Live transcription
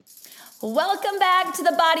Welcome back to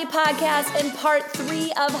the Body Podcast and part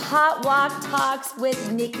 3 of Hot Walk Talks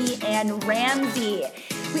with Nikki and Ramsie.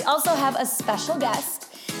 We also have a special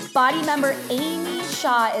guest. Body member Amy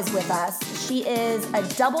Shah is with us. She is a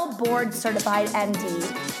double board certified MD,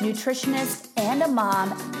 nutritionist, and a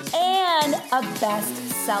mom, and a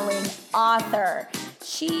best-selling author.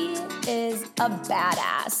 She is a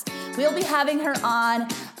badass. We'll be having her on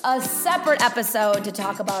a separate episode to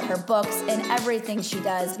talk about her books and everything she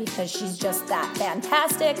does because she's just that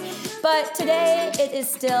fantastic. But today it is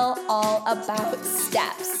still all about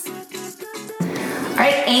steps. All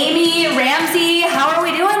right, Amy, Ramsie, how are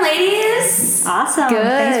we doing, ladies? Awesome. Good.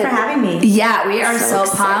 Thanks for having me. Yeah, we are so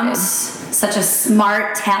pumped. Such a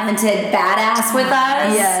smart, talented badass with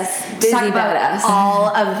us. Yes, busy talk about badass. all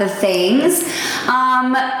of the things.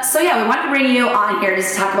 So yeah, we wanted to bring you on here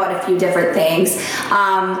just to talk about a few different things.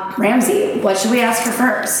 Ramsie, what should we ask her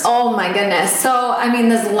first? Oh my goodness. So,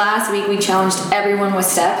 this last week we challenged everyone with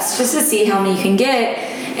steps just to see how many you can get.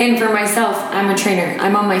 And for myself, I'm a trainer.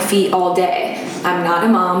 I'm on my feet all day. I'm not a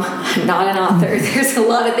mom. I'm not an author. There's a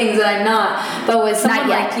lot of things that I'm not. But with someone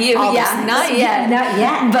like you, not yet. Not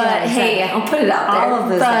yet. But hey, I'll put it out there. All of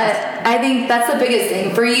those But I think that's the biggest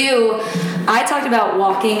thing. For you, I talked about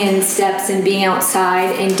walking in steps and being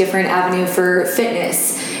outside in different avenue for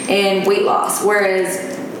fitness and weight loss. Whereas,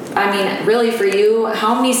 really for you,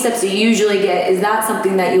 how many steps do you usually get? Is that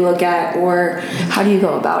something that you look at, or how do you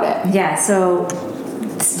go about it? Yeah, so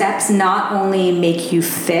steps not only make you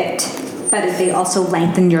fit, but they also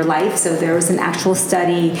lengthen your life. So there was an actual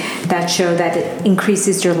study that showed that it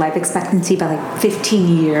increases your life expectancy by like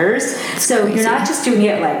 15 years. So you're not just doing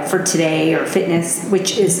it like for today or fitness,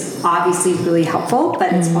 which is obviously really helpful,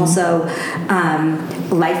 but it's also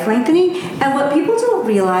life lengthening. And what people don't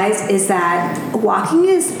realize is that walking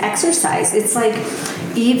is exercise. It's like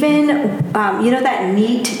even, that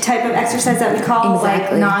NEAT type of exercise that we call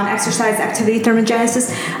like non-exercise activity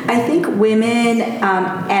thermogenesis. I think women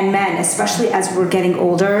and men, especially as we're getting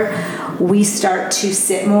older, we start to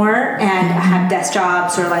sit more and have desk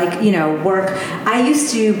jobs or work. I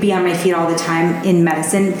used to be on my feet all the time in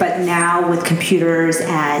medicine, but now with computers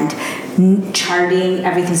and charting,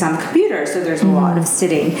 everything's on the computer, so there's a lot of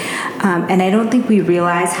sitting. And I don't think we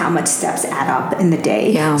realize how much steps add up in the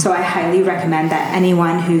day. Yeah. So I highly recommend that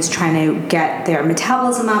anyone who's trying to get their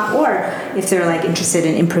metabolism up, or if they're interested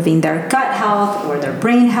in improving their gut health or their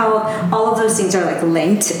brain health, all of those things are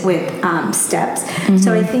linked with steps.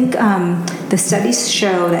 So I think the studies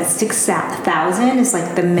show that 6,000 is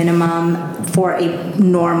the minimum for a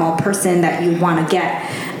normal person that you want to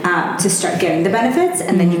get to start getting the benefits,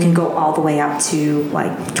 and then you can go all the way up to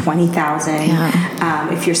 20,000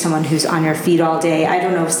 if you're someone who's on your feet all day. I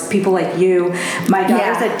don't know, people like you. My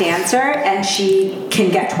daughter's a dancer, and she can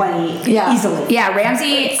get 20 easily. Yeah,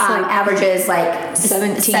 Ramsie averages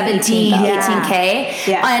 17, 18K.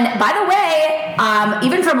 Yeah. And by the way,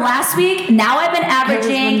 even from last week, now I've been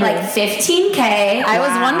averaging 15K. I was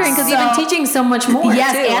wondering because you've been teaching so much more.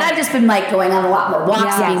 Yes, too. and I've just been going on a lot more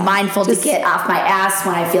walks, being mindful to get off my ass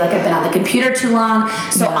when I feel like I've been on the computer too long.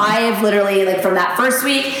 So I have literally from that first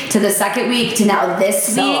week to the second week to now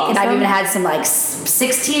this week, and I've even had some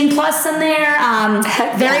 16 plus in there.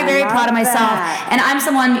 Very proud of myself. And I'm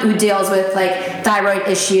someone who deals with thyroid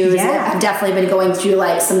issues. Yeah. I've definitely been going through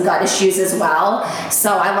some gut issues as well.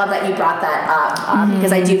 So I love that you brought that up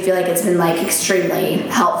because I do feel like it's been extremely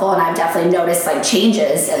helpful, and I've definitely noticed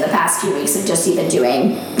changes in the past few weeks of just even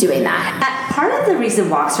doing that. Part of the reason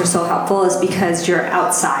walks are so helpful is because you're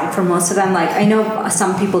outside for most of them. I know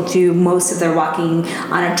some people do most of their walking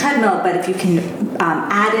on a treadmill, but if you can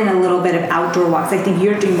add in a little bit of outdoor walks, I think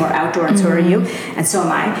you're doing more outdoor, and so are you, and so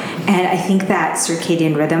am I. And I think that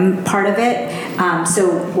circadian rhythm part of it.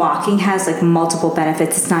 So walking has multiple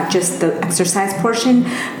benefits. It's not just the exercise portion,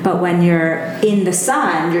 but when you're in the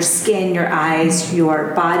sun, your skin, your eyes,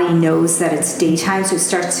 your body knows that it's daytime, so it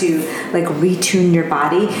starts to retune your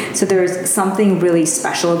body. So there's something really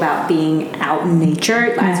special about being out in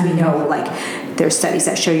nature. As we know, there's studies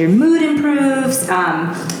that show your mood improves.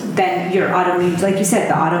 Then your autoimmune, like you said,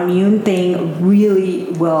 the autoimmune thing really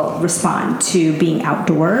will respond to being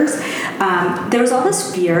outdoors. There was all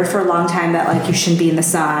this fear for a long time that you shouldn't be in the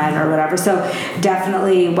sun or whatever. So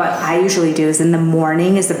definitely what I usually do is in the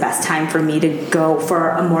morning is the best time for me to go for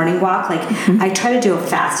a morning walk. I try to do a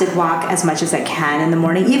fasted walk as much as I can in the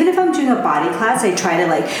morning. Even if I'm doing a body class, I try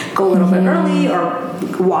to go a little bit early or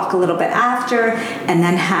walk a little bit after, and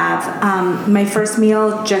then have my first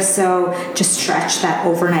meal just stretch that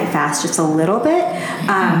overnight fast just a little bit.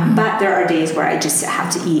 But there are days where I just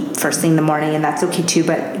have to eat first thing in the morning, and that's okay too.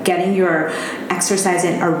 But getting your exercise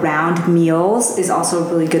in around meals is also a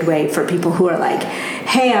really good way for people who are like,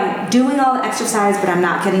 hey, I'm doing all the exercise, but I'm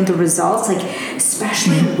not getting the results. Like,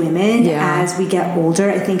 especially women, as we get older,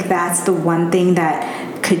 I think that's the one thing that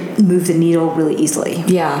could move the needle really easily.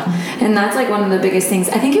 Yeah. And that's like one of the biggest things.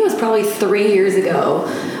 I think it was probably 3 years ago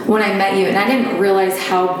when I met you, and I didn't realize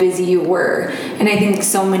how busy you were. And I think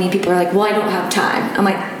so many people are like, well, I don't have time. I'm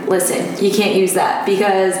like, listen, you can't use that,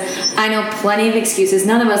 because I know plenty of excuses.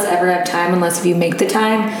 None of us ever have time unless if you make the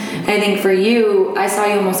time. And I think for you, I saw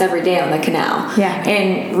you almost every day on the canal. Yeah.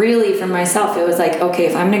 And really for myself, it was like, okay,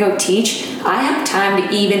 if I'm going to go teach, I have time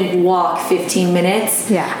to even walk 15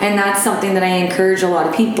 minutes. Yeah. And that's something that I encourage a lot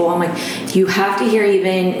of people. I'm like, you have to hear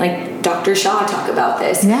even like Dr. Shah talk about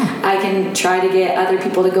this. Yeah. I can try to get other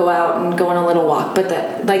people to go out and go on a little walk. But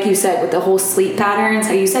the, like you said, with the whole sleep patterns,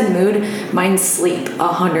 how you said mood, mine's sleep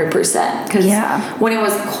 100%. Because when it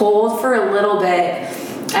was cold for a little bit,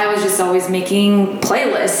 I was just always making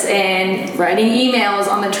playlists and writing emails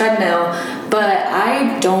on the treadmill. But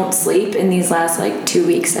I don't sleep. In these last like 2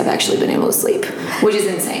 weeks, I've actually been able to sleep, which is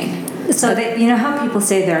insane. So that, you know how people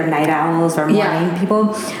say they're night owls or morning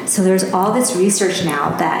people? So there's all this research now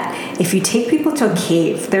that if you take people to a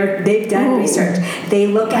cave, they've done research. They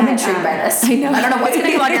look I'm at... intrigued by this. I know. I don't know what's going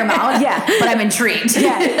to come out of your mouth, but I'm intrigued. So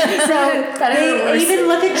they even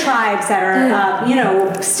look at tribes that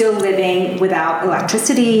are, still living without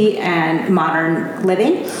electricity and modern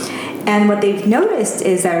living. And what they've noticed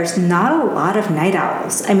is there's not a lot of night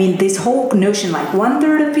owls. I mean, this whole notion, like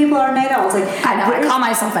 1/3 of people are night owls. Like, I know, I call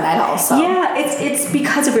myself a night owl. So yeah, it's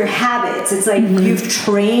because of your habits. It's like you've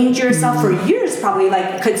trained yourself for years. Probably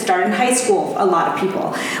like could start in high school. A lot of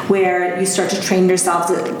people, where you start to train yourself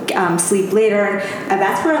to sleep later, and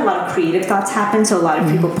that's where a lot of creative thoughts happen. So a lot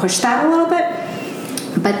of people push that a little bit.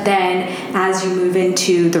 But then as you move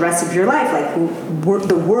into the rest of your life, like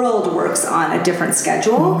the world works on a different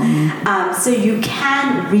schedule. So you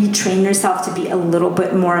can retrain yourself to be a little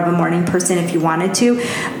bit more of a morning person if you wanted to,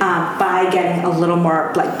 by getting a little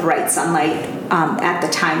more like bright sunlight at the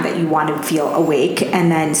time that you want to feel awake,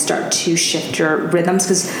 and then start to shift your rhythms,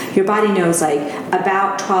 because your body knows like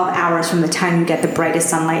about 12 hours from the time you get the brightest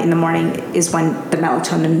sunlight in the morning is when the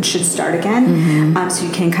melatonin should start again. So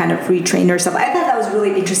you can kind of retrain yourself. I thought that was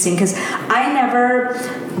really interesting, because I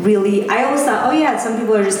always thought, some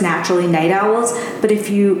people are just naturally night owls, but if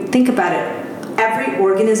you think about it, every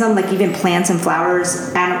organism, like even plants and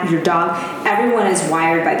flowers, your dog, everyone is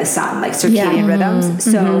wired by the sun, like circadian rhythms.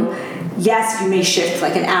 So yes, you may shift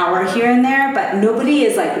like an hour here and there, but nobody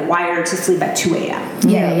is like wired to sleep at 2 a.m.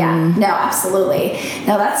 Yeah. No, absolutely.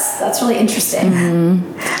 No, that's really interesting.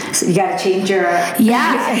 So you got to change your...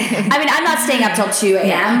 Yeah. I mean, I'm not staying up till 2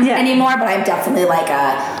 a.m. anymore, but I'm definitely like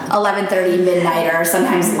a 11:30 midnighter,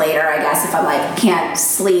 sometimes later, I guess, if I'm like, can't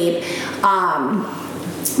sleep.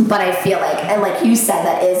 But I feel like, and like you said,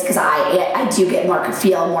 that is because I do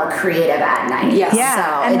feel more creative at night. Yeah.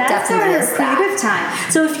 So and it that's definitely our is creative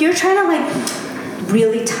time. So if you're trying to like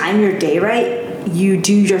really time your day right, you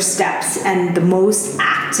do your steps and the most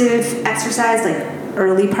active exercise like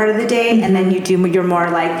early part of the day, and then you do your more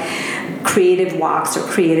like creative walks or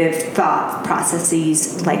creative thought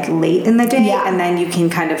processes like late in the day, and then you can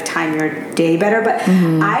kind of time your day better. But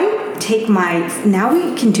I take now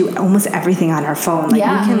we can do almost everything on our phone. Like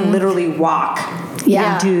we can literally walk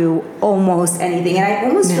and do almost anything. And I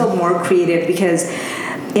almost feel more creative because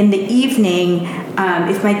in the evening,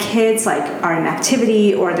 if my kids like are in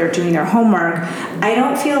activity or they're doing their homework, I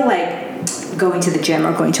don't feel like going to the gym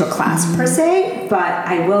or going to a class per se, but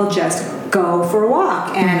I will just go for a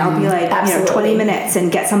walk and I'll be like, 20 minutes and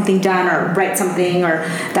get something done or write something, or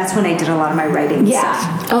that's when I did a lot of my writing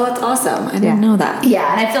stuff. Oh, that's awesome. I didn't know that. Yeah,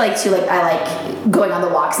 and I feel like too, like I like going on the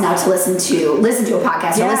walks now to listen to a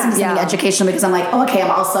podcast or listen to something educational, because I'm like, oh, okay,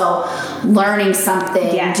 I'm also learning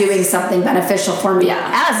something, doing something beneficial for me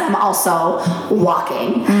as I'm also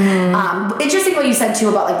walking. Interesting what you said too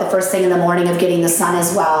about like the first thing in the morning of getting the sun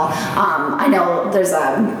as well. I know there's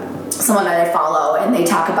someone that I follow, and they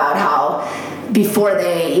talk about how before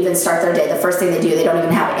they even start their day, the first thing they do, they don't even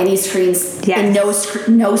have any screens and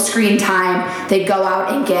no screen time. They go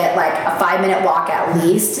out and get like a 5-minute walk at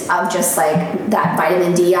least of just like that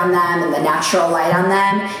vitamin D on them and the natural light on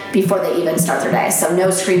them before they even start their day. So no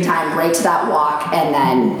screen time, right to that walk, and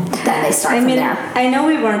then they start from there. I know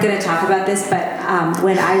we weren't going to talk about this, but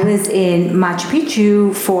when I was in Machu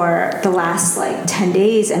Picchu for the last like 10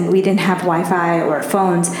 days and we didn't have Wi-Fi or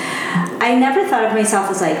phones, I never thought of myself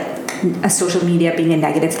as like a social media being a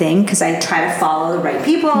negative thing because I try to follow the right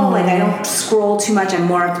people. Like I don't scroll too much. I'm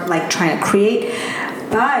more like trying to create.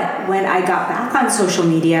 But when I got back on social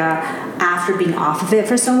media after being off of it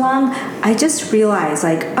for so long, I just realized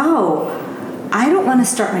like, oh, I don't want to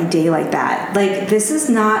start my day like that. Like this is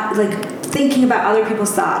not like thinking about other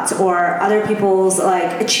people's thoughts or other people's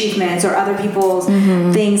like achievements or other people's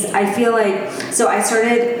things. I feel like, so I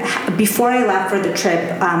started, before I left for the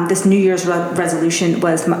trip, this New Year's resolution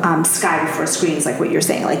was sky before screens, like what you're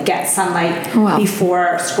saying, like get sunlight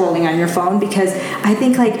before scrolling on your phone, because I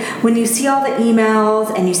think like when you see all the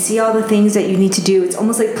emails and you see all the things that you need to do, it's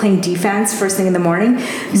almost like playing defense first thing in the morning.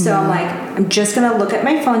 So I'm like, I'm just going to look at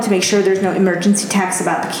my phone to make sure there's no emergency texts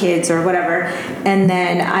about the kids or whatever. And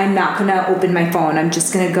then I'm not going to open my phone. I'm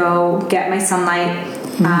just going to go get my sunlight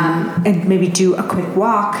and maybe do a quick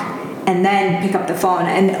walk and then pick up the phone.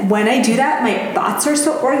 And when I do that, my thoughts are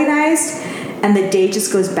so organized and the day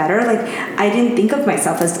just goes better. Like I didn't think of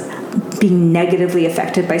myself as being negatively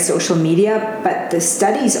affected by social media, but the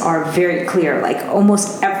studies are very clear. Like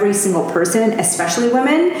almost every single person, especially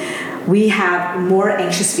women, we have more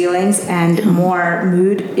anxious feelings and more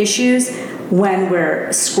mood issues when we're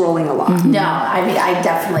scrolling a lot. No, I mean, I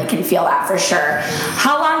definitely can feel that for sure.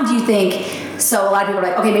 How long do you think, so a lot of people are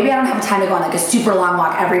like, okay, maybe I don't have time to go on like a super long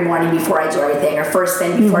walk every morning before I do everything or first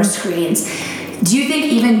thing before screens. Do you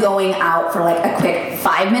think even going out for like a quick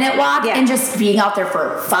 5-minute walk and just being out there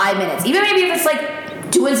for 5 minutes, even maybe if it's like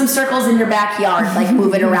doing some circles in your backyard, like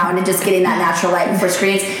moving around and just getting that natural light before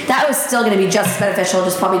screens, that was still going to be just as beneficial,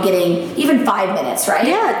 just probably getting even 5 minutes, right?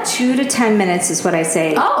 Yeah, 2 to 10 minutes is what I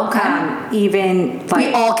say. Oh, okay. Even like,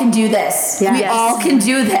 we all can do this. Yeah. We all can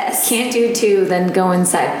do this. Can't do 2, then go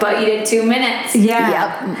inside. But you did 2 minutes.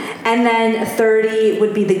 Yeah. Yep. And then 30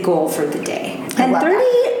 would be the goal for the day. And 30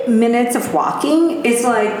 that. minutes of walking is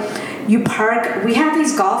like, you park, we have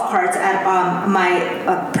these golf carts at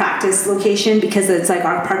my practice location because it's like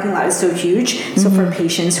our parking lot is so huge. So for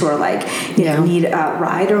patients who are like, you know, need a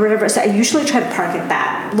ride or whatever. So I usually try to park at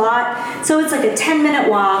that lot. So it's like a 10-minute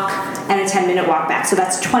walk and a 10-minute walk back. So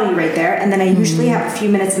that's 20 right there. And then I usually have a few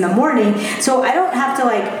minutes in the morning. So I don't have to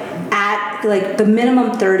like add, like the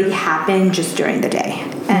minimum 30 happen just during the day.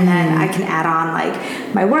 And then I can add on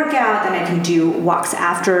like my workout, then I can do walks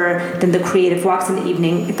after, then the creative walks in the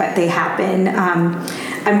evening if they happen.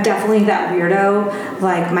 I'm definitely that weirdo.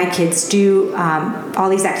 Like my kids do all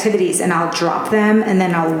these activities and I'll drop them and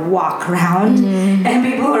then I'll walk around and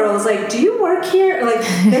people are always like, do you work here? Like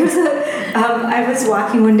there was I was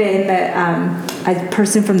walking one day and a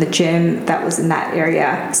person from the gym that was in that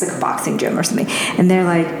area, it's like a boxing gym or something, and they're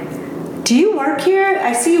like, do you work here?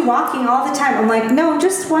 I see you walking all the time. I'm like, no,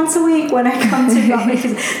 just once a week when I come to the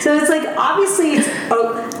office. So it's like, obviously,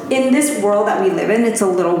 in this world that we live in, it's a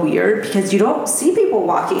little weird because you don't see people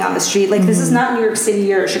walking on the street. Like, this is not New York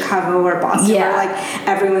City or Chicago or Boston where, like,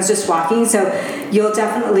 everyone's just walking. So you'll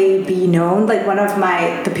definitely be known. Like, one of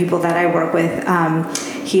the people that I work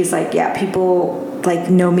with, he's like, yeah, people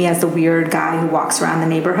like know me as the weird guy who walks around the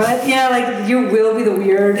neighborhood. Yeah, like you will be the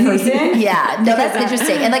weird person. Yeah, no, that's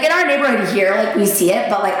interesting. And like in our neighborhood here, like we see it,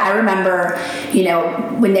 but like I remember, you know,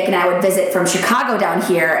 when Nick and I would visit from Chicago down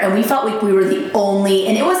here, and we felt like we were the only,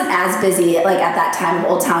 and it wasn't as busy like at that time in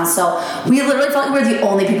Old Town, so we literally felt like we were the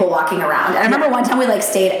only people walking around. And I remember one time we like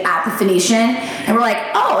stayed at the Phoenician, and we're like,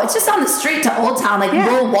 oh, it's just on the street to Old Town, like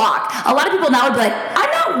we'll walk. A lot of people now would be like,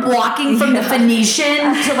 I'm not walking from the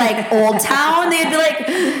Phoenician to like Old Town. They'd be like,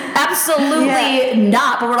 absolutely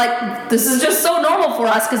not. But we're like, this is just so normal for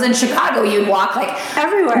us because in Chicago you'd walk like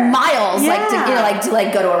everywhere, miles, like to, you know, like to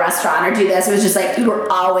like go to a restaurant or do this. It was just like you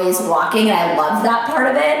were always walking, and I loved that part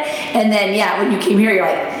of it. And then when you came here, you're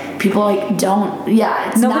like, people like don't.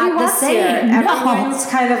 Yeah, it's nobody not the same. Here. Everyone's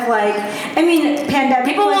kind of like, I mean, pandemic.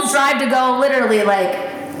 People will drive to go literally like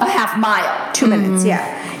a half mile, 2 minutes. Yeah,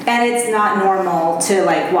 and it's not normal to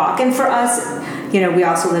like walk. And for us, you know, we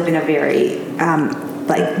also live in a very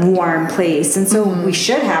like warm place, and so we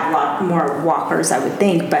should have a lot more walkers, I would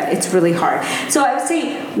think, but it's really hard. So I would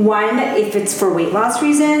say, one, if it's for weight loss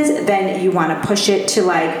reasons, then you want to push it to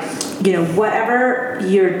like, you know, whatever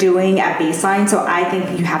you're doing at baseline. So I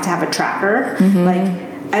think you have to have a tracker. Like,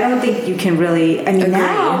 I don't think you can really, I mean,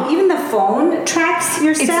 now even the phone tracks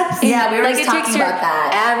your steps. Yeah, we were just talking about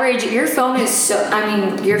that. Average, your phone is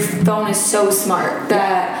so smart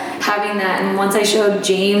that having that. And once I showed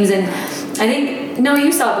James, and I think, no,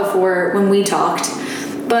 you saw it before when we talked,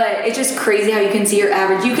 but it's just crazy how you can see your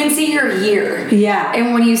average. You can see your year. Yeah.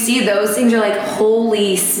 And when you see those things, you're like,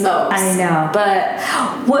 holy smokes. I know. But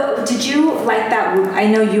what did you like that? I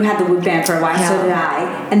know you had the Whoop band for a while, so did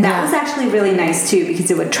I. And that was actually really nice too because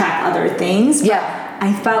it would track other things. Yeah.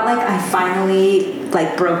 I felt like I finally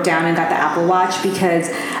like broke down and got the Apple Watch because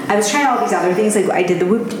I was trying all these other things. Like I did the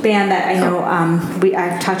Whoop band that I know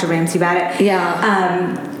I've talked to Ramsie about it.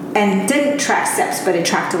 Yeah. And didn't track steps, but it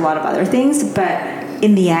tracked a lot of other things. But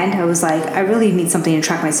in the end, I was like, I really need something to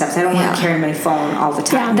track my steps. I don't want to carry my phone all the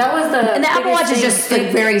time. Yeah, that was and the Apple Watch is just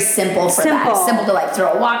like very simple for that. Simple to like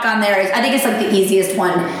throw a walk on there. I think it's like the easiest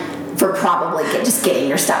one for probably just getting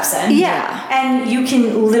your steps in. Yeah, and you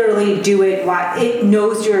can literally do it while it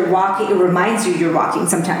knows you're walking. It reminds you you're walking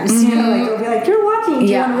sometimes. You know, like it'll be like, you're walking. Do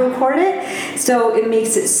you want to record it? So it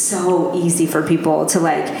makes it so easy for people to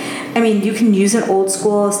like. I mean, you can use an old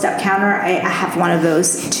school step counter. I have one of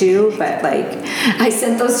those too, but like I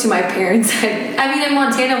sent those to my parents. I mean, in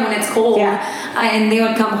Montana when it's cold, and they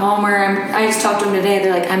would come home, or I just talked to them today.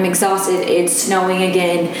 They're like, I'm exhausted. It's snowing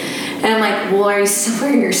again. And I'm like, well, are you still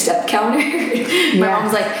wearing your step counter? My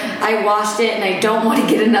mom's like, I washed it and I don't want to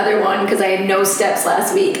get another one because I had no steps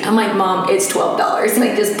last week. I'm like, Mom, it's $12.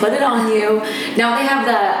 Like, just put it on you. Now they have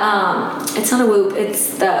the, it's not a Whoop,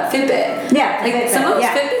 it's the Fitbit. Yeah. Like, some of those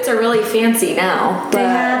Fitbits are really fancy now. They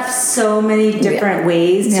have so many different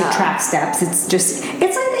ways to track steps. It's just,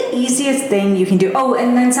 it's like the easiest thing you can do. Oh,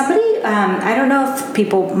 and then somebody, I don't know if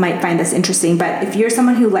people might find this interesting, but if you're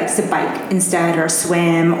someone who likes to bike instead or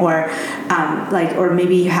swim or or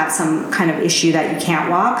maybe you have some kind of issue that you can't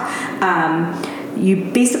walk, you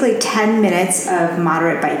basically 10 minutes of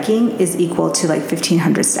moderate biking is equal to like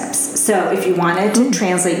 1,500 steps. So if you wanted to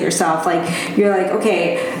translate yourself, like you're like,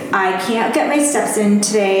 okay, I can't get my steps in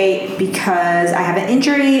today because I have an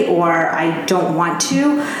injury or I don't want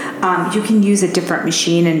to, you can use a different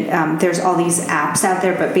machine, and there's all these apps out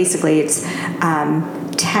there, but basically it's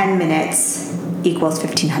 10 minutes equals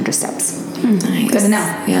 1,500 steps. Nice. Good to know.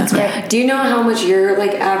 Yeah. That's great. Do you know how much your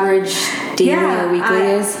like average daily or weekly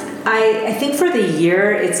is? I think for the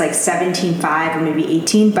year it's like 17.5 or maybe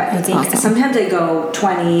 18, but I think sometimes I go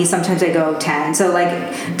 20, sometimes I go 10. So like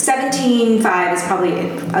 17.5 is probably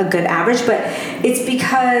a good average, but it's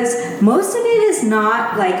because most of it is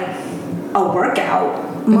not like a workout.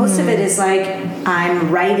 Most of it is like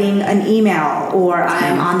I'm writing an email or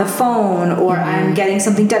I'm on the phone or I'm getting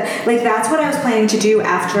something done. Like that's what I was planning to do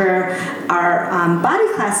after our body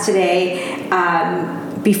class today.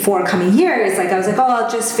 Before coming here, is like I was like, oh, I'll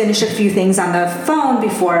just finish a few things on the phone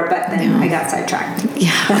before, but then I got sidetracked.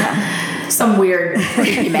 Some weird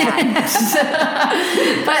freaky man.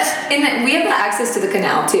 But we have the access to the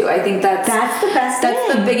canal too. I think that's the best thing.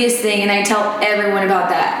 That's the biggest thing, and I tell everyone about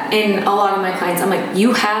that. And a lot of my clients, I'm like,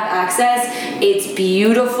 you have access. It's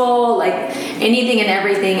beautiful, like anything and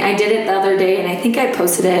everything. I did it the other day, and I think I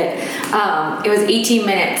posted it. It was 18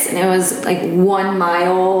 minutes, and it was like 1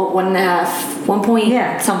 mile, 1.5, 1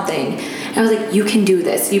 point something. And I was like, you can do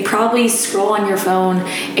this. You probably scroll on your phone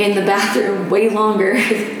in the bathroom way longer.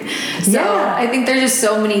 So I think there's just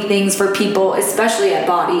so many things for people, especially at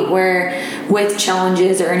Body, where with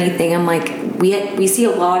challenges or anything, I'm like, we see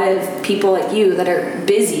a lot of people like you that are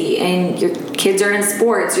busy and your kids are in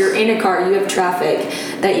sports, you're in a car, you have traffic,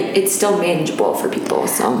 that it's still manageable for people.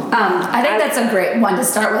 So I think that's a great one to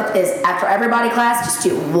start with is after every body class, just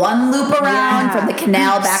do one loop around from the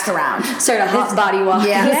canal back around. Start a hot body walk.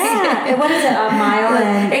 Yeah. What is it, a mile?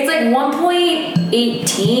 And it's like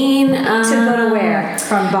 1.18 to go to where?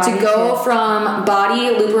 From Body? To go from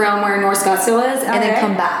Body, loop around where North Scottsdale is, and then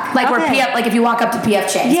come back. Like where PF, like if you walk up to PF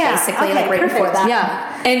Chang's, basically, like right before that.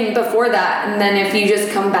 Yeah. And before that, and then if you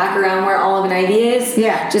just come back around where Olive and Ivy is,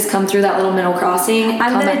 just come through that little middle crossing.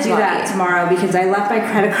 I'm gonna do that tomorrow because I left my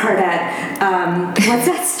credit card at what's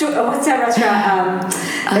that store? What's that restaurant?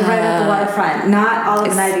 Like right at the waterfront. Not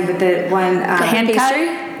Olive and Ivy, but the one. The hand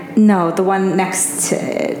pastry? No, the one next to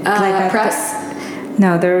it. Press.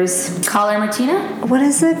 No, there's Collar Martina. What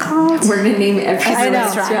is it called? We're gonna name every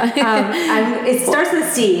restaurant. It starts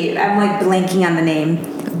with C. I'm like blanking on the name.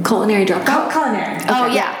 Culinary drop. Culinary. Okay. Oh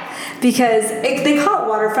yeah. Because they call it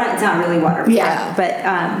waterfront. It's not really waterfront. Yeah. But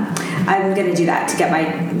I'm gonna do that to get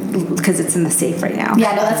because it's in the safe right now.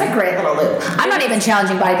 Yeah, no, that's a great little loop. I'm not even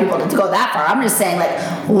challenging Body people to go that far. I'm just saying like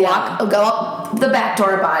go up the back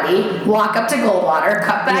door of Body, walk up to Goldwater,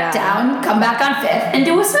 cut back down, come back on 5th, and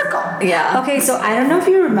do a circle. Yeah. Okay, so I don't know if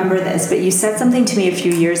you remember this, but you said something to me a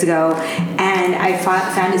few years ago, and I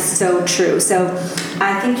found it so true. So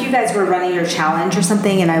I think you guys were running your challenge or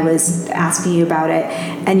something, and I was asking you about it,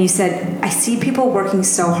 and you said, I see people working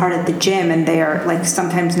so hard at the gym, and they are like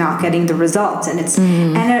sometimes not getting the results, and it's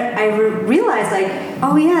and I realized like,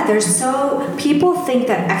 oh yeah, people think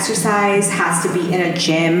that exercise has to be in a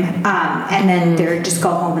gym, and then they're just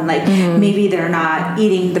go home and like maybe they're not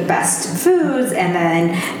eating the best foods, and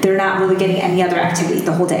then they're not not really getting any other activity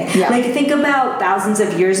the whole day. Yeah. Like think about thousands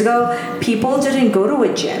of years ago, people didn't go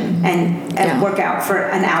to a gym and work out for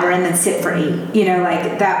an hour and then sit for 8. You know,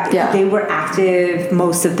 like that. Yeah. They were active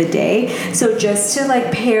most of the day. So just to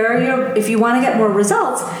like pair if you want to get more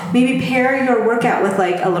results, maybe pair your workout with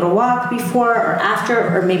like a little walk before or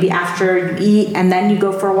after, or maybe after you eat and then you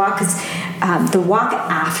go for a walk, because the walk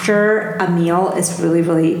after a meal is really,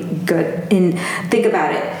 really good. And think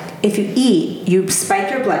about it. If you eat, you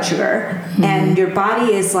spike your blood sugar, and your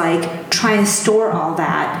body is like trying to store all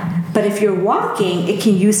that. But if you're walking, it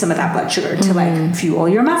can use some of that blood sugar to like fuel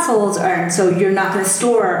your muscles, and so you're not going to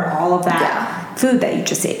store all of that food that you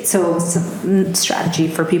just ate. So it's a strategy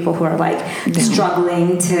for people who are like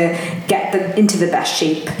struggling to get into the best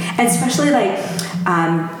shape, and especially like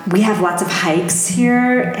we have lots of hikes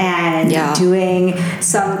here, and doing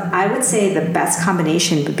some, I would say the best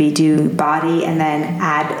combination would be do body and then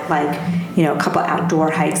add like, you know, a couple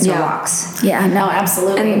outdoor hikes or walks. Yeah, no,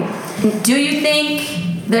 absolutely. And do you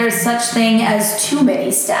think there's such thing as too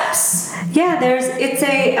many steps? Yeah,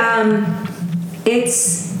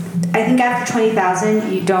 I think after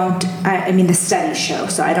 20,000, you don't, I mean, the studies show,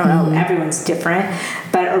 so I don't know, everyone's different,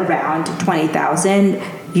 but around 20,000,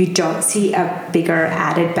 you don't see a bigger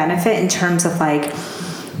added benefit in terms of like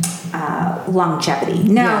longevity.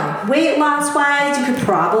 Now, weight loss wise, you could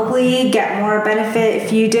probably get more benefit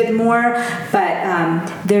if you did more, but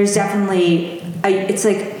there's definitely, it's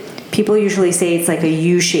like, people usually say it's like a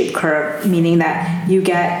U-shaped curve, meaning that you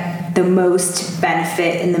get the most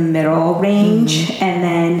benefit in the middle range, and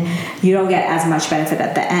then you don't get as much benefit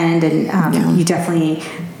at the end, and you definitely,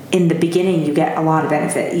 in the beginning, you get a lot of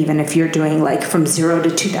benefit, even if you're doing like from 0 to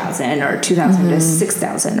 2,000 or 2,000 to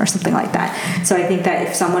 6,000 or something like that. So I think that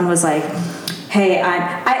if someone was like, hey,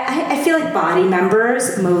 I feel like body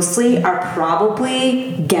members mostly are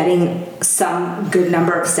probably getting some good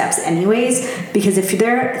number of steps anyways, because if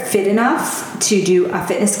they're fit enough to do a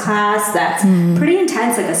fitness class that's pretty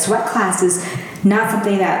intense, like a sweat class is not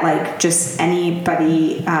something that like just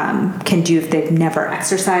anybody can do if they've never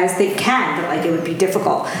exercised. They can, but like it would be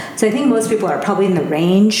difficult. So I think most people are probably in the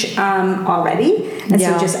range already, and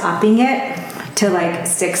so just upping it to like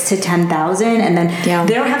 6,000 to 10,000, and then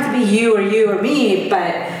they don't have to be you or me,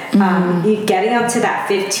 but getting up to that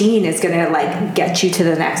 15 is gonna like get you to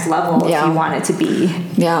the next level if you want it to be.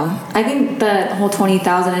 I think the whole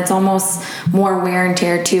 20,000, it's almost more wear and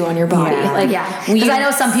tear too on your body. Because I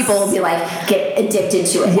know some people will be like get addicted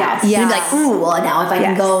to it. You'd be like, ooh, well now if I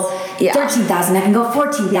can go 13,000, I can go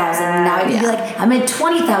 14,000, and now I can be like, I'm at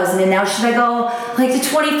 20,000, and now should I go like to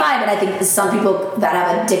 25? And I think some people that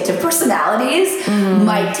have addictive personalities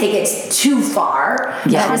might take it too far. I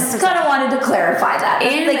just kind of wanted to clarify that.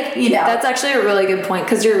 And like, you know, that's actually a really good point,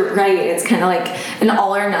 because you're right. It's kind of like an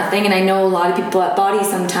all or nothing. And I know a lot of people at Body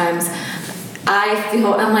sometimes,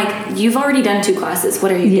 I'm like, you've already done 2 classes.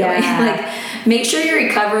 What are you doing? Like, make sure you're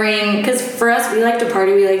recovering, because for us, we like to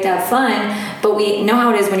party, we like to have fun, but we know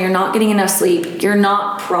how it is when you're not getting enough sleep. You're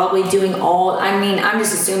not probably doing I'm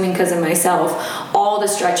just assuming because of myself, all the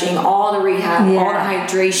stretching, all the rehab, all the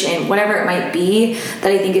hydration, whatever it might be,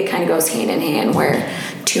 that I think it kind of goes hand in hand, where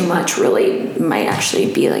too much really might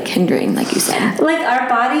actually be like hindering, like you said. Like our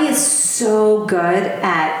body is so good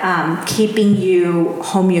at keeping you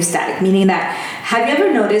homeostatic, meaning that, have you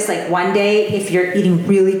ever noticed like one day if you're eating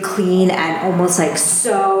really clean and almost like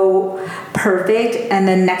so perfect, and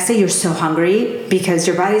then next day you're so hungry because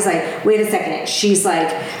your body's like, wait a second, she's like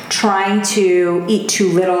trying to eat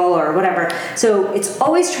too little or whatever. So it's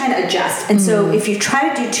always trying to adjust. And so if you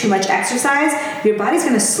try to do too much exercise, your body's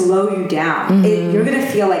going to slow you down. You're going to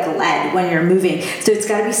feel like lead when you're moving. So it's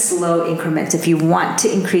got to be slow increments if you want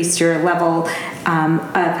to increase your level of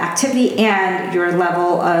activity and your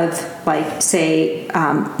level of, like, say,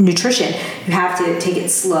 nutrition. You have to take it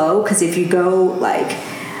slow, because if you go like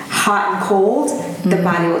hot and cold, the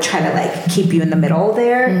body will try to like keep you in the middle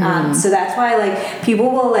there. So that's why like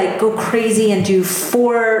people will like go crazy and do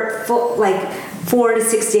 4 to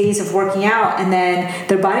 6 days of working out, and then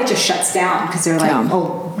their body just shuts down because they're like,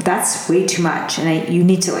 oh, that's way too much, and you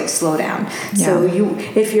need to like slow down. So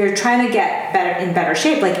if you're trying to get better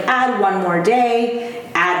shape, like add 1 more day,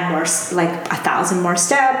 add more, like 1,000 more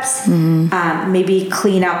steps, maybe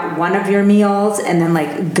clean up one of your meals, and then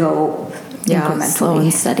like go incrementally, slow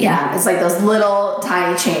and steady. It's like those little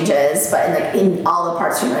tiny changes, but in all the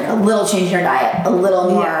parts, from like a little change in your diet, a little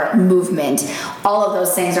more movement, all of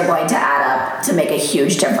those things are going to add up to make a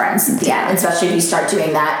huge difference. Especially if you start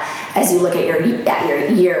doing that as you look at your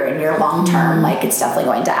year and your long term, like it's definitely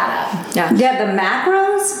going to add up. The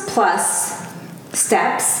macros plus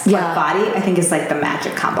steps, but body, I think is like the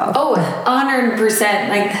magic combo. Oh, 100%.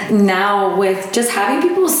 Like now with just having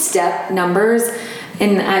people's step numbers,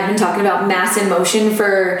 and I've been talking about mass in motion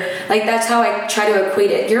for, like, that's how I try to equate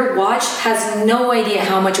it. Your watch has no idea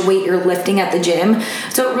how much weight you're lifting at the gym,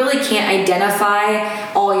 so it really can't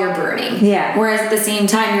identify all you're burning. Yeah. Whereas at the same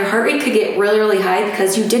time, your heart rate could get really, really high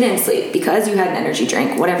because you didn't sleep, because you had an energy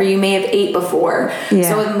drink, whatever you may have ate before. Yeah.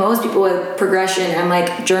 So with most people with progression, I'm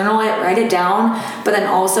like, journal it, write it down, but then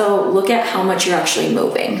also look at how much you're actually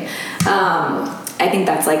moving. I think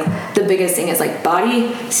that's like the biggest thing is like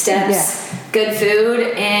body, steps, good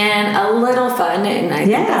food, and a little fun, and I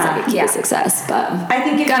think that's like a key to success. But I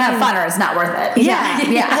think you gotta have fun or it's not worth it.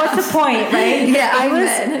 Yeah. What's the point, right? Yeah.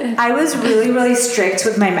 I was really, really strict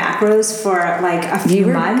with my macros for like a few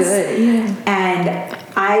months. Good. And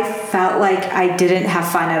I felt like I didn't have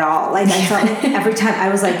fun at all. Like I felt like every time I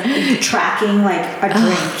was like tracking like a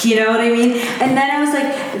drink, you know what I mean? And then I was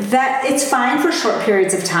like, that it's fine for short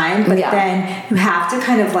periods of time, but then you have to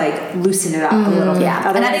kind of like loosen it up a little bit.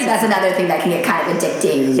 Yeah, and I think that's another thing that can get kind of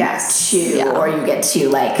addicting. Or you get to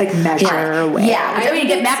like measure weight. Yeah, I mean,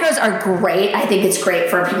 macros are great. I think it's great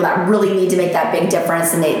for people that really need to make that big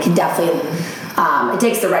difference, and they can definitely. It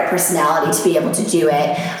takes the right personality to be able to do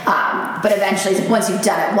it. But eventually, once you've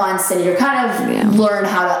done it once, and you're kind of learn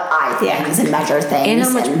how to eye things and measure things. And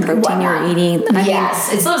how much protein you're eating. I mean,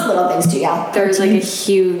 it's those little things too, There's like a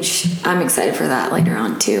huge, I'm excited for that later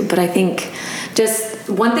on too. But I think just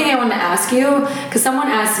one thing I want to ask you, because someone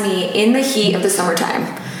asked me in the heat of the summertime,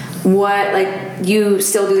 what, like, you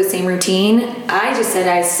still do the same routine? I just said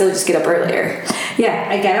I still just get up earlier. Yeah,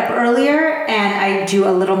 I get up earlier and I do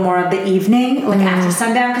a little more of the evening, like after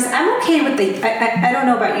sundown, because I'm okay with I don't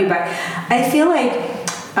know about you, but I feel like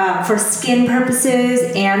for skin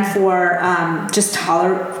purposes and for just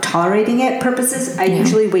tolerating it purposes, I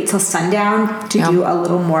usually wait till sundown to do a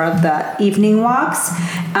little more of the evening walks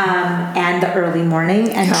and the early morning,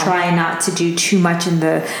 and try not to do too much in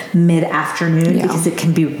the mid-afternoon because it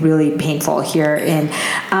can be really painful here. And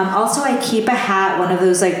also I keep a hat, one of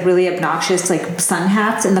those like really obnoxious like sun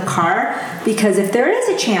hats in the car, because if there is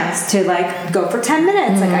a chance to like go for 10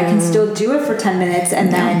 minutes, like I can still do it for 10 minutes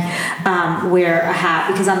and then wear a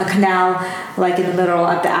hat, because on the canal, like in the middle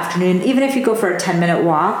of the afternoon, even if you go for a 10-minute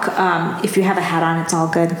walk, if you have a hat on, it's all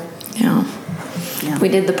good. Yeah. We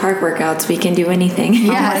did the park workouts. We can do anything.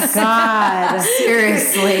 Yes. Oh my God.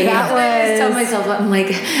 Seriously. That was... I tell myself, I'm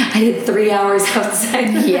like, I did 3 hours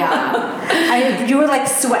outside. You were like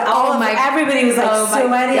sweat. Everybody was like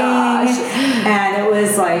sweating. And it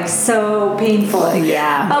was like so painful.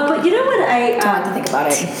 Yeah. Oh, but you know what I... don't like to think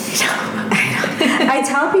about it. I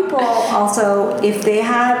tell people also, if they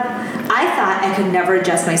have... I thought I could never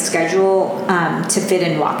adjust my schedule to fit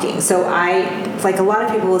in walking. So like a lot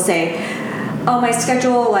of people will say, oh, my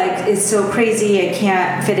schedule like is so crazy, I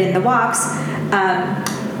can't fit in the walks.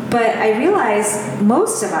 But I realize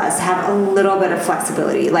most of us have a little bit of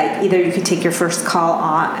flexibility. Like either you can take your first call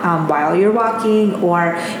on while you're walking,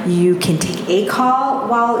 or you can take a call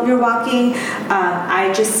while you're walking.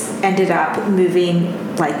 I just ended up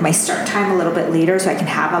moving like my start time a little bit later so I can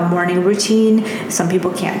have a morning routine. Some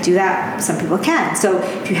people can't do that. Some people can. So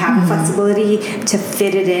if you have the flexibility to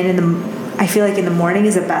fit it in I feel like in the morning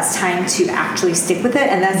is the best time to actually stick with it.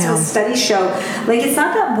 And that's what studies show. Like, it's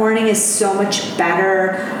not that morning is so much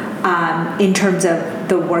better in terms of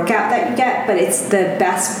the workout that you get, but it's the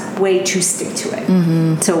best way to stick to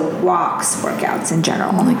it. So walks, workouts in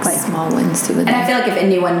general. Like small wins to the day. And I feel like if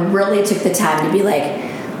anyone really took the time to be like,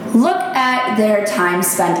 look at their time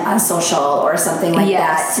spent on social or something like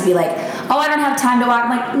that, to be like, oh, I don't have time to walk. I'm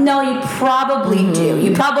like, no, you probably do.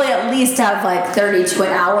 You probably at least have like 30 to an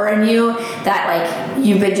hour in you that like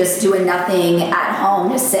you've been just doing nothing at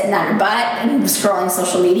home, just sitting on your butt and scrolling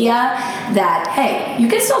social media, that, hey, you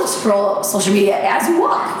can still scroll social media as you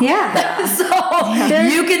walk. So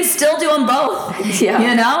you can still do them both.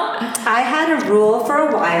 You know? I had a rule for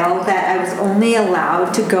a while that I was only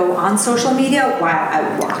allowed to go on social media while I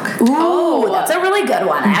would walk. Ooh, that's a really good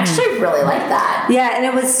one. I actually really like that. Yeah, and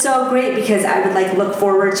it was so great because I would like look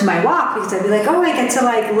forward to my walk, because I'd be like, oh, I get to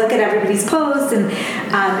like look at everybody's posts, and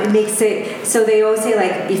it makes it so they always say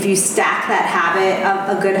like if you stack that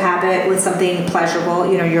habit, a good habit, with something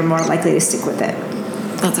pleasurable, you know, you're more likely to stick with it.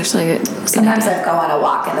 That's actually good. Sometimes I go on a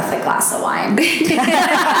walk and a thick glass of wine.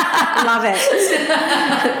 Love it.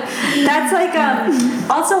 That's like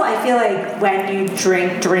also I feel like when you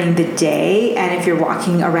drink during the day and if you're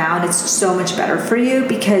walking around, it's so much better for you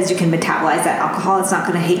because you can metabolize that alcohol. It's not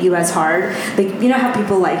going to hit you as hard. Like, you know how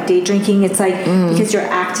people like day drinking? It's like because you're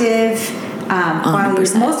active while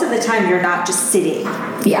most of the time you're not just sitting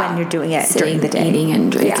when you're doing it during the day. Eating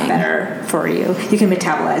and drinking. It's better for you. You can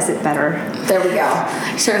metabolize it better. There we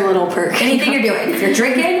go. Sure, a little perk. Anything you're doing. If you're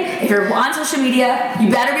drinking, if you're on social media,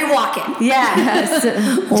 you better be walking. Yes.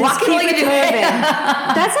 Walking while you do it.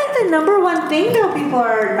 That's like the number one thing though people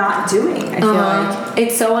are not doing, I feel like.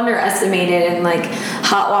 It's so underestimated in like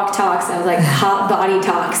hot walk talks. I was like hot body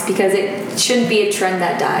talks because it shouldn't be a trend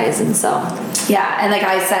that dies. And so yeah, and like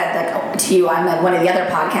I said like to you on one of the other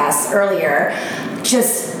podcasts earlier,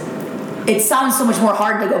 just it sounds so much more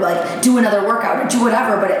hard to go like do another workout or do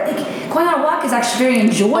whatever, but like going on a walk is actually very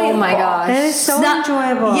enjoyable. Oh my gosh, that is so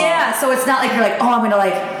enjoyable. Yeah, so it's not like you're like, oh, I'm gonna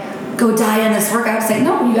like go die on this workout. It's like,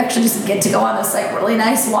 no, you actually just get to go on this like really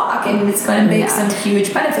nice walk, and it's going to make some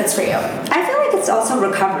huge benefits for you. I feel like it's also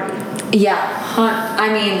recovery. Yeah,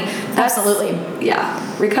 I mean, absolutely.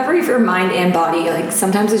 Yeah, recovery for mind and body. Like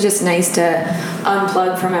sometimes it's just nice to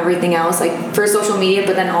unplug from everything else, like for social media,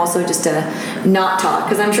 but then also just to not talk.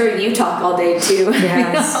 Because I'm sure you talk all day too.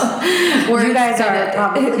 Yes. You guys are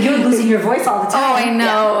probably you're losing your voice all the time. Oh, I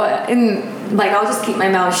know. Yeah. And like I'll just keep my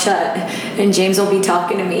mouth shut, and James will be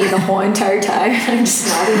talking to me the whole entire time. I'm just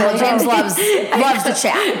nodding. Well, James loves to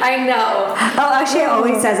chat. I know. Oh, actually,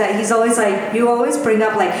 always says that. He's always like, you always bring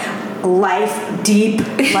up like deep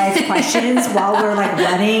life questions while we're like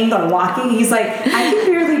running or walking. He's like, I can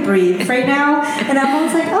barely breathe right now, and I'm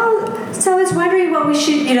always like, oh, so I was wondering what we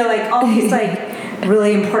should, like all these like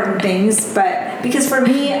really important things. But because for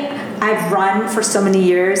me, I've run for so many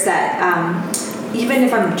years that even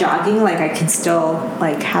if I'm jogging, like I can still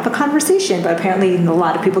like have a conversation, but apparently a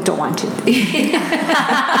lot of people don't want to.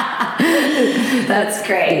 That's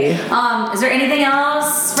great. Is there anything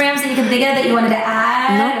else, Ramsie, you can think of that you wanted to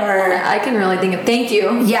add? No, or I can really think of. Thank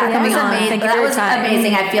you. Yeah, for coming on. amazing. Thank you That for your was time.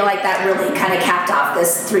 amazing. I feel like that really kind of capped off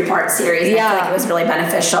this 3-part series. Yeah. I feel like it was really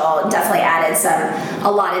beneficial. Definitely added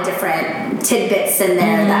a lot of different tidbits in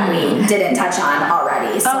there that we didn't touch on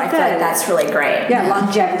already. So I feel like that's really great. Yeah,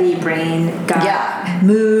 longevity, brain, gut,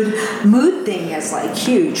 mood thing is like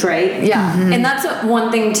huge, right? Yeah, and that's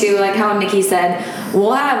one thing too, like how Nikki said,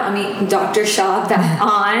 we'll have, Dr. Shah back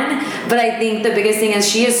on, but I think the biggest thing is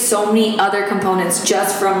she has so many other components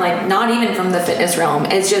just from like, not even from the fitness realm.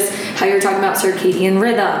 It's just how you're talking about circadian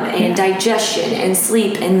rhythm and digestion and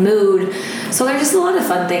sleep and mood. So there's just a lot of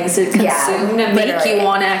fun things to consume to make you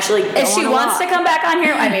want to actually go If she wants to come back on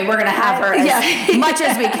here, we're going to have her as much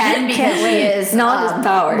as we can because she is knowledge is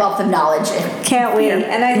power. Wealth of knowledge. Can't wait.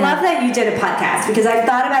 And I love that you did a podcast because I've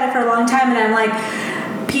thought about it for a long time, and I'm like,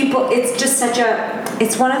 people, it's just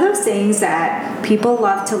it's one of those things that people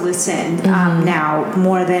love to listen now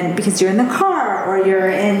more than because you're in the car or you're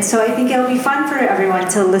in. So I think it'll be fun for everyone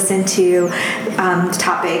to listen to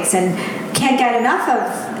topics, and can't get enough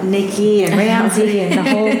of Nikki and Ramsie and the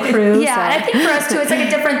whole crew. Yeah, and I think for us too, it's like a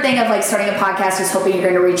different thing of like starting a podcast, just hoping you're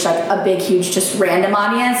going to reach like a big, huge, just random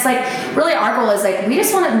audience. Like really, our goal is like we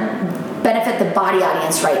just want to benefit the body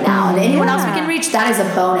audience right now, and anyone else we can reach, that is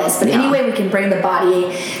a bonus. But any way we can bring the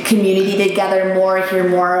body community together more, hear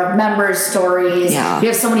more of members' stories. We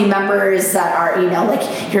have so many members that are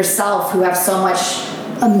like yourself who have so much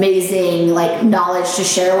amazing like knowledge to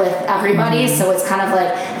share with everybody. So it's kind of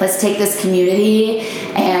like, let's take this community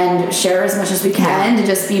and share as much as we can to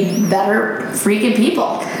just be better freaking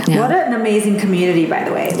people. What an amazing community, by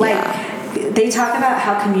the way. They talk about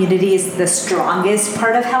how community is the strongest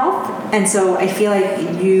part of health, and so I feel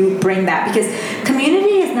like you bring that, because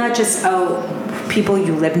community is not just people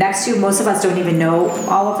you live next to. Most of us don't even know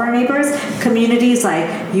all of our neighbors. Community is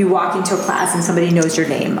like you walk into a class and somebody knows your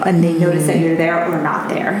name and they notice that you're there or not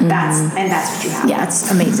there. That's what you have. Yeah,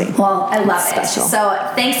 that's amazing. Well, I love it.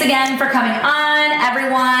 So thanks again for coming on,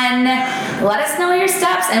 everyone. Let us know your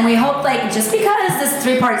steps, and we hope just because this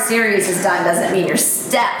 3-part series is done doesn't mean your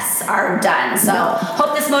steps are done. So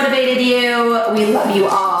hope this motivated you. We love you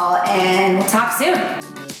all, and we'll talk soon.